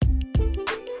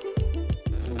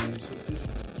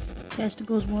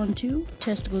Testicles 1, 2.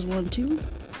 Testicles 1, 2.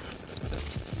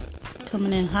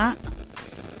 Coming in hot.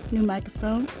 New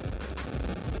microphone.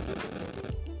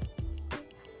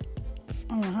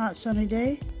 On a hot sunny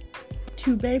day.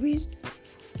 2 babies.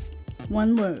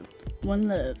 1 word. 1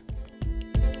 love.